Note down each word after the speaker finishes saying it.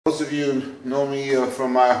Most of you know me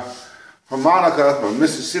from my harmonica, my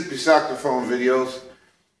Mississippi saxophone videos,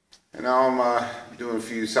 and now I'm doing a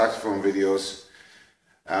few saxophone videos.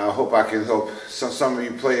 I hope I can help some of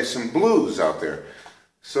you play some blues out there.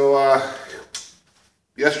 So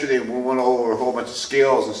yesterday we went over a whole bunch of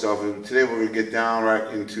scales and stuff, and today we're going to get down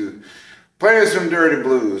right into playing some dirty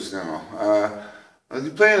blues now. I'll be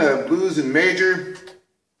playing a blues in major.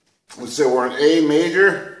 Let's say we're in A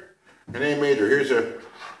major. Here's a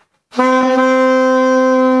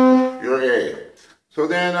your A. So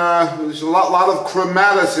then there's a lot of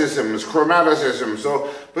chromaticism.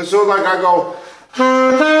 So like I go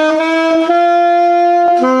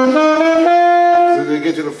so they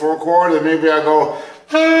get to the 4 chord, and maybe I go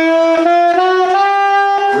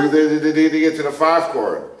they get to the 5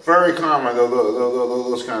 chord. Very common,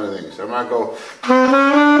 those kind of things. I might go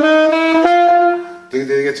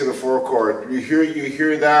they get to the 4 chord. You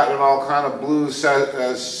hear that in all kind of blues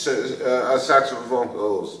saxophone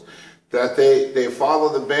goes. That they follow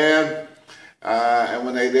the band, and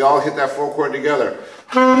when they all hit that 4 chord together,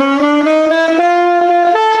 they're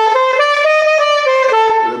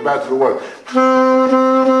back to the 1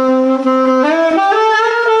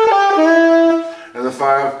 and the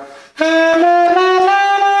 5.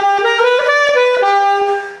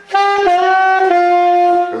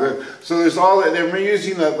 So there's all that they're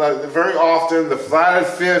using very often the flatted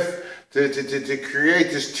fifth to create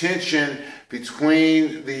this tension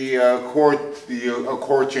between the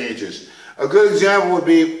chord changes. A good example would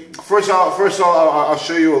be first I'll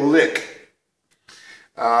show you a lick,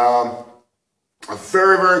 a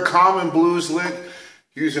very common blues lick,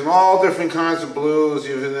 using all different kinds of blues,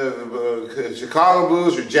 using the Chicago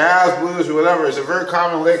blues or jazz blues or whatever. It's a very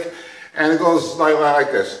common lick, and it goes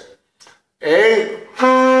like this: A,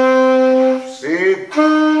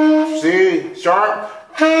 C, sharp,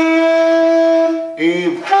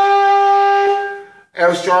 E,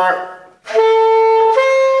 F sharp.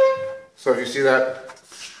 So if you see that,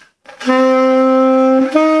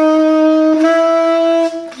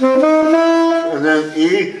 and then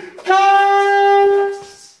E,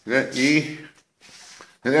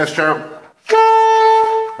 then F sharp.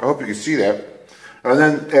 I hope you can see that, and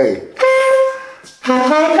then A.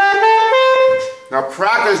 Now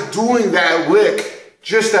practice doing that lick,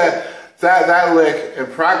 just that lick,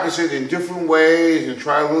 and practice it in different ways, and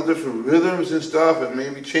try a little different rhythms and stuff, and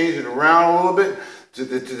maybe change it around a little bit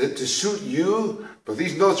to suit you. But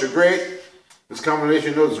these notes are great. This combination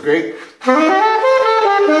of notes is great.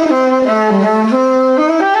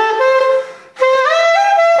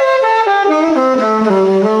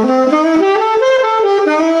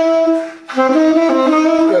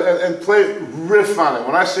 And play riff on it.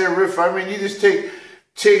 When I say riff, I mean you just take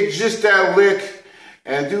just that lick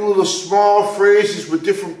and do little small phrases with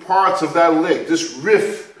different parts of that lick. Just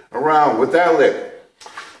riff around with that lick.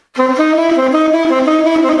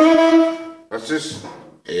 That's just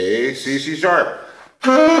A, C, C sharp.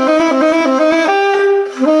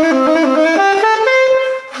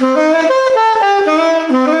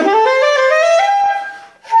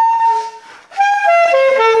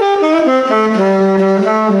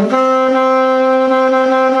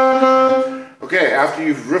 Okay, after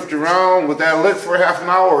you've riffed around with that lick for half an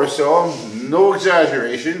hour or so, no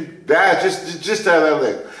exaggeration, just that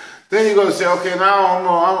lick. Then you're going to say, okay, now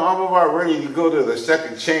I'm about ready to go to the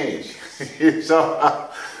second change. So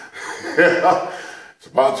it's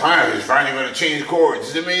about time he's finally going to change chords.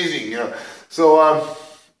 It's amazing, you know. So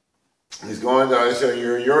he's going to, so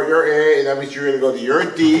your A, that means you're going to go to your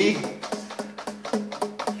D,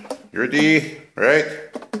 right?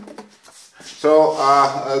 So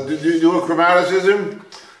do a chromaticism.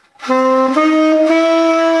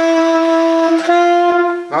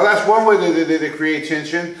 Now that's one way they create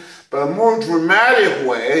tension, but a more dramatic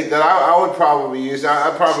way that I would probably use,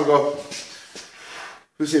 I'd probably go,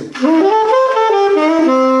 let's see, and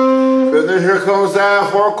then here comes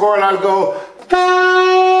that 4 chord, and I'd go,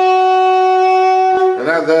 and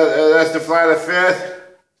that's the flat of 5th,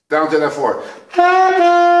 down to that 4.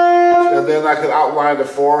 And then I could outline the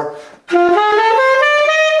 4.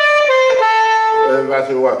 And back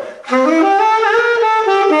to the 1.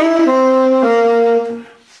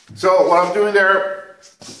 So what I'm doing there,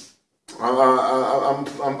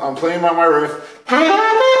 I'm playing my riff.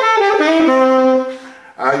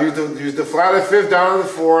 I use the flat of 5th down to the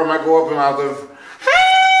 4. I might go up an octave.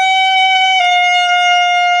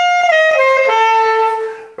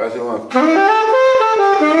 Back to the 1.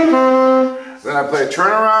 Then I play a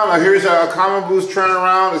turnaround. Now here's a common blues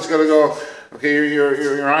turnaround. It's gonna go, okay,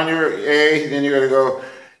 you're on your A, then you're gonna go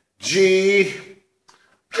G,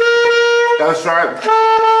 F sharp,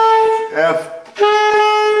 F,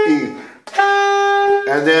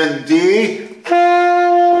 and then D,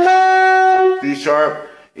 D sharp,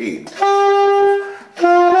 E.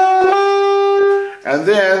 And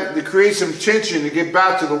then to create some tension to get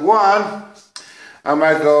back to the 1, I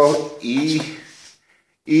might go E,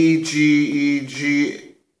 E,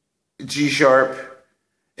 G, G sharp,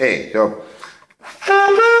 A. So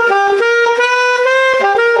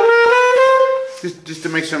just to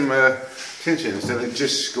make some tension instead of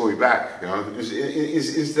just going back, you know,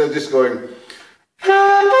 instead of just going.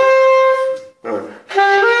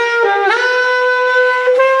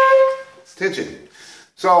 Tension.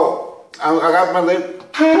 So I got my lip.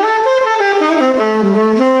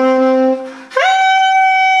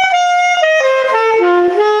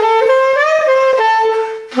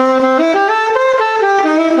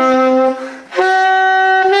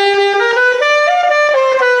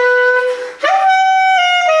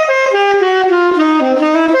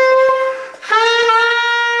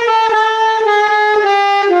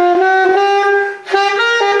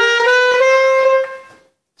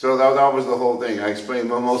 So that was the whole thing. I explained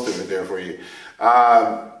most of it there for you.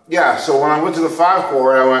 Yeah, so when I went to the 5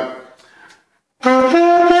 chord, I went.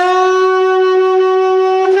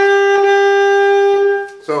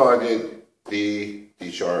 So I did D,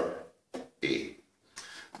 D sharp, E.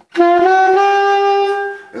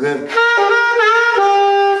 And then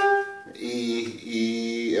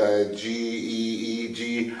E, G, E,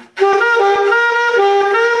 G.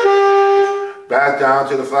 Back down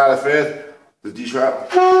to the flat of 5th. The D sharp,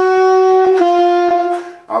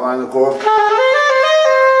 outline the chord,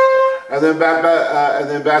 and then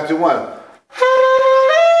back to 1.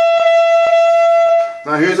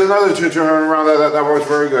 Now here's another turn around that works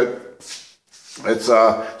very good. It's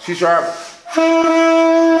C sharp,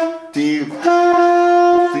 D,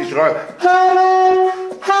 C sharp,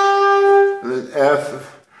 and then F,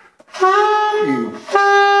 E,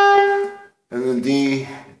 and then D,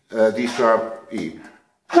 D sharp, E.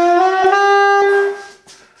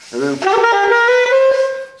 And then,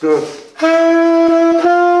 so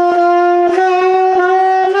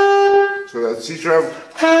that's C sharp,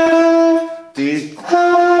 D,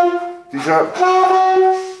 D sharp,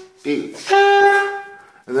 E,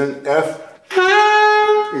 and then F,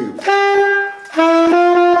 E.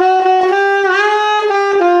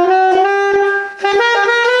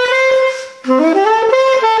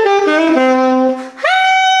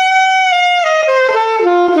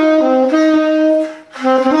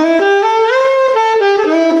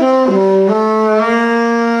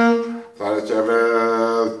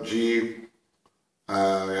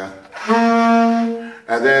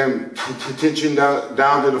 And then tension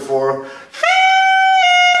down to the 4.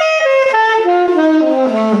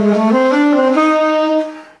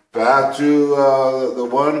 Back to the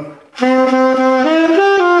 1.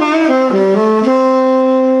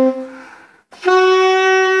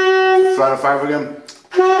 Flat of 5 again.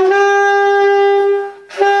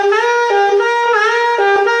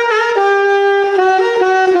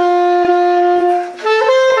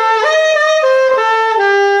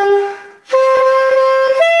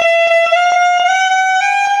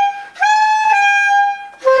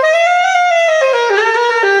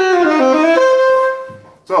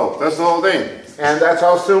 So that's the whole thing, and that's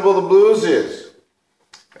how simple the blues is.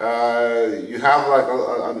 You have like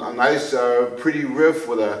a nice, pretty riff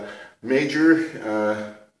with a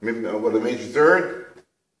major, maybe with a major third,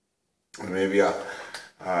 and maybe you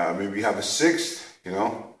have a 6th, you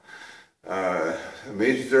know, a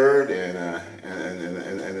major third and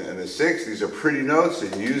a 6th. These are pretty notes,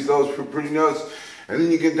 and you use those for pretty notes, and then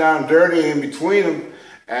you get down dirty in between them.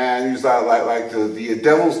 And use like the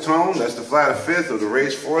devil's tone, that's the flat of 5th or the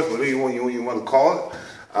raised 4th, whatever you want to call it.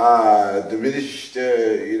 Diminished,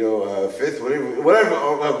 5th, whatever,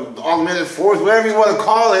 augmented 4th, whatever you want to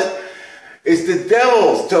call it. It's the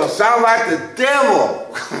devil's tone. Sound like the devil.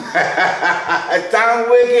 It sounds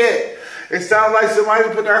wicked. It sounds like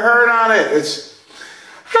somebody put their hurt on it. It's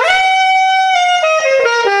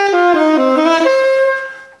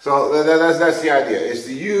so that's the idea. It's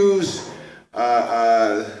to use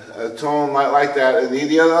a tone like that, and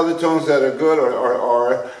the other tones that are good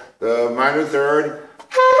are the minor 3rd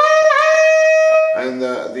and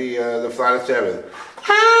the flat of 7th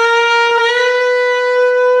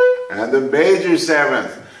and the major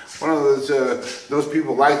 7th. One of those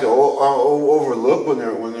people like to overlook when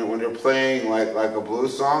they're playing like a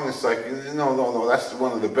blues song. It's like no, that's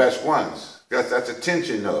one of the best ones. That's a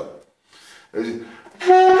tension note.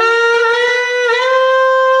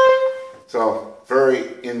 So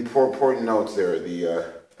very important notes there.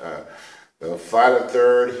 The flat of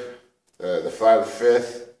 3rd, the flat of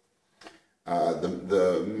 5th,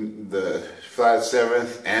 the flat of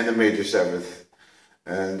 7th, and the major 7th.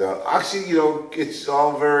 And actually, you know, it's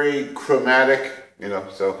all very chromatic, you know,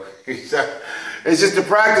 so it's just to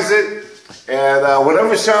practice it. And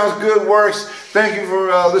whatever sounds good works. Thank you for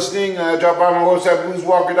listening. Drop by my website,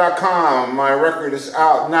 blueswalker.com. My record is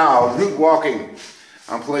out now, Root Walking.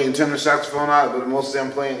 I'm playing tenor saxophone out, but mostly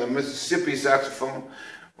I'm playing the Mississippi saxophone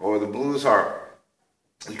or the blues harp.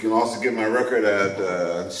 You can also get my record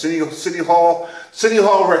at City Hall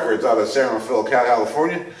Records out of San Rafael,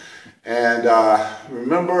 California. And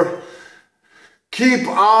remember, keep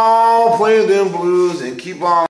on playing them blues and keep on